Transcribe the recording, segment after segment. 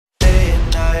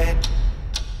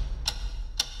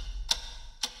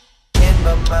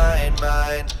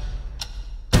mind.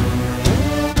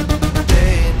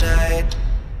 Day and night,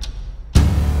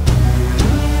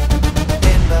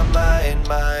 in my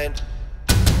mind.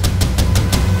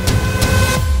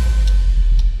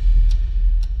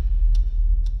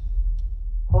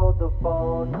 Hold the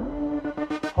phone,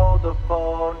 hold the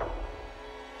phone,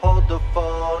 hold the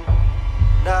phone,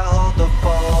 now hold the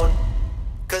phone.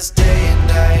 'Cause day and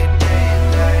night,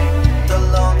 the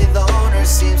lonely loner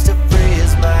seems to free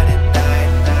his mind at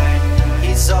night.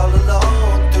 He's all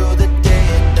alone through the day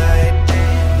and night.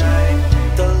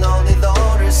 The lonely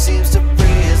loner seems to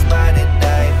free his mind at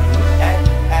night.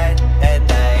 At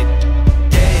night,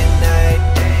 day and night.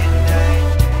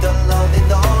 The lonely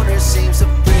loner seems to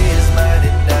free his mind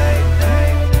at night.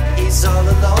 He's all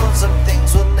alone, some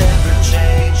things will never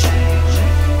change.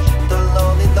 The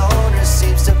lonely loner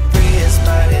seems to free his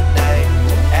mind at night.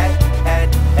 At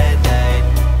night,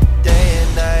 day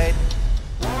and night.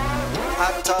 I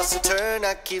toss and turn,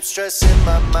 I keep stressing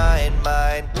my mind.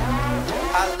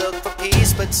 I look for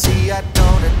peace, but see I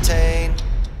don't attain.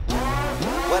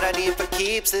 What I need for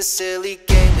keeps this silly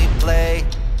game we play.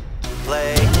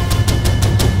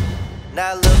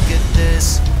 Now look at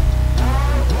this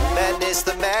madness,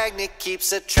 the magnet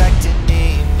keeps attracting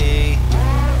me.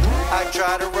 I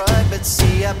try to run, but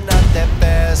see I'm not that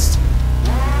fast.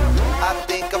 I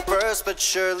think I'm first, but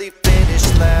surely finish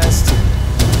last.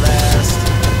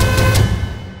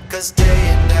 'Cause day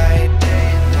and night,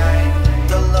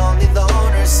 the lonely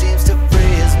loner seems to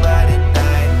free his mind at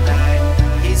night.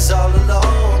 He's all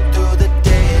alone through the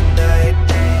day and night.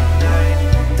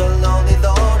 The lonely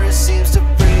loner seems to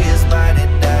free his mind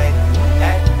at night.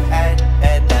 At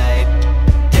night,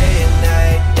 day and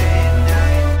night.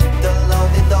 The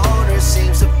lonely loner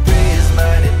seems to free his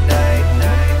mind at night.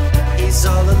 He's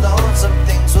all alone, some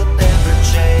things will never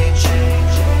change.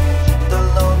 The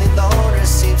lonely loner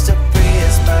seems to free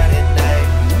his mind at night.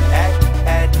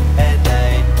 At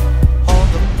night, hold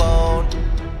the phone.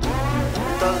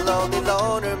 The lonely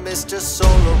loner, Mr.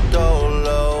 Solo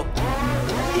Dolo.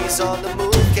 He's on the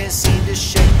move, can't seem to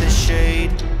shake the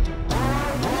shade.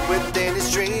 Within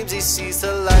his dreams, he sees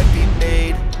the life he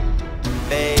made.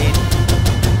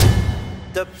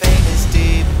 The pain is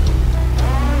deep.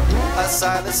 A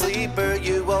silent sleeper,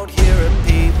 you won't hear a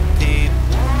peep.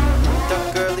 The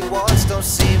girl he wants don't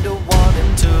seem to want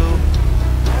him to.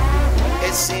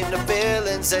 It seemed the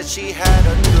feelings that she had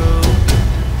her through.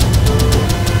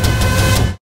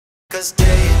 'Cause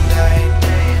day and night,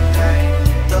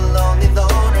 the lonely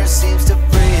loner seems to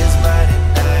free his mind at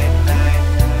night.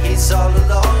 He's all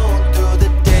alone through the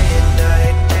day and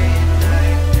night.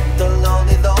 The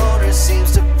lonely loner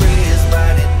seems to free his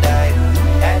mind at night.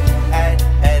 At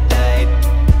night,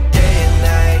 day and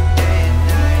night.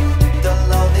 The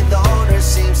lonely loner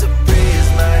seems to free his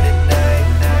mind at night.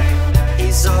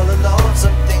 He's all alone,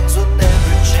 some things will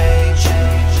never change.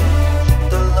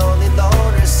 The lonely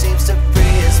loner seems to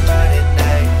free his mind at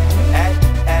night.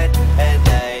 At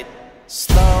night,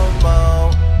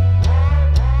 slow-mo.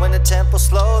 When the tempo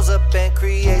slows up and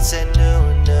creates a new.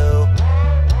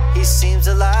 He seems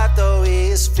alive though he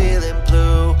is feeling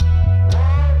blue.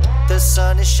 The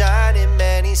sun is shining,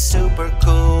 man, he's super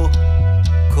cool.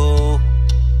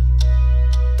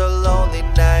 The lonely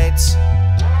nights,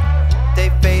 they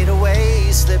fade away,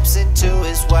 he slips into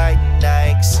his white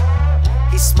Nikes.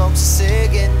 He smokes a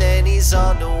cig and then he's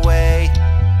on the way.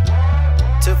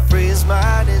 To free his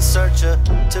mind in search of,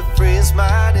 to free his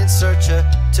mind in search of,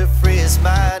 to free his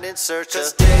mind in search of.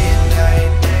 'Cause day and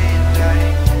night,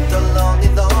 the lonely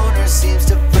loner seems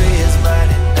to free his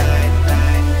mind at night.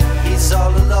 He's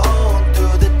all alone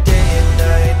through the day and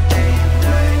night.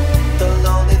 The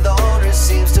lonely loner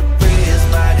seems to free his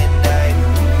mind at night.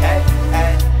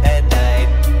 At night,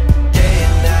 day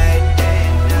and night.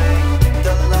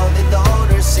 The lonely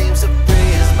loner seems to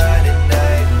free his mind at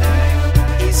night.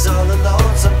 He's all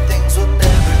alone, some things will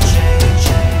never change.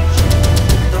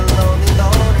 The lonely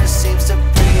loner seems to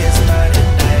free his mind at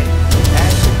night.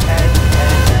 At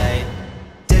night,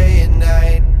 day and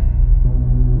night.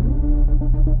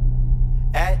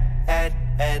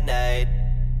 At night.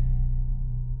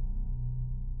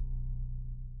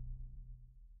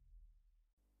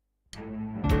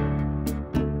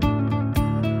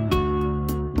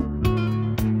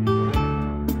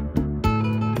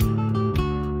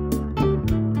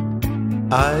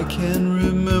 I can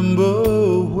remember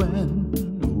when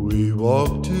we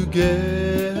walked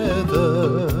together,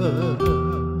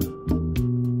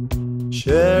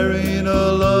 sharing a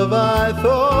love I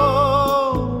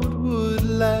thought would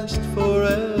last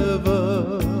forever.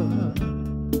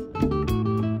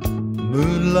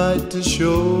 Moonlight to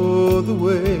show the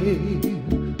way,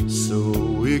 so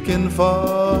we can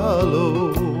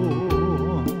follow.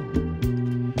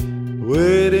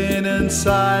 Waiting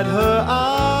inside her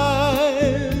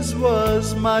eyes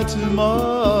was my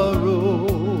tomorrow.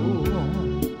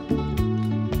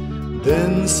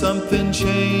 Then something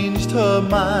changed her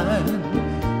mind.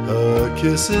 Her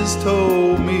kisses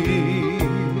told me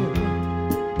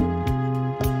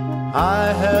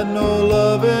I had no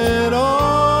loving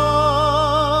arms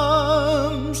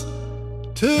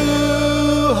to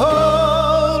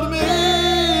hold me.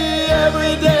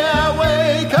 Every day I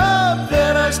wake up,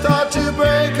 then I start to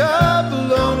break up.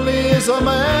 Lonely as a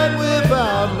man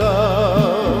without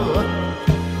love.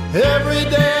 Every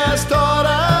day I start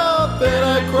out, then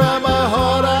I cry my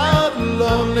heart out.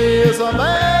 Lonely as a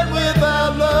man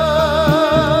without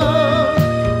love.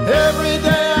 Every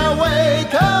day I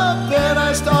wake up, then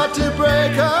I start to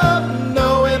break up,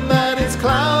 knowing that it's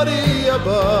cloudy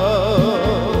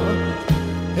above.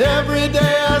 Every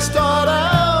day I start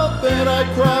out, then I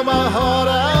cry my heart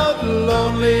out.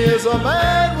 Lonely as a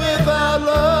man without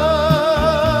love.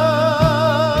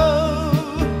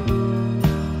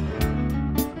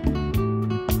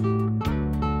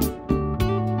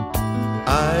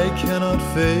 I cannot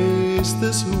face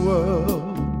this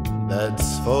world that's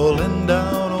falling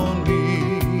down on me.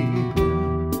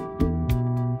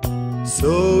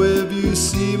 So if you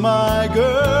see my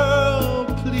girl,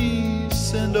 please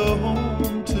send her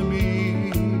home to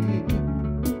me.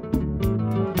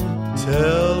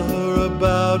 Tell her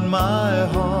about my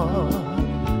heart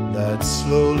that's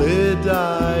slowly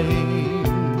dying.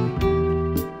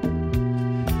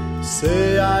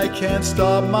 Say I can't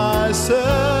stop myself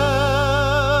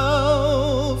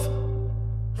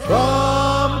from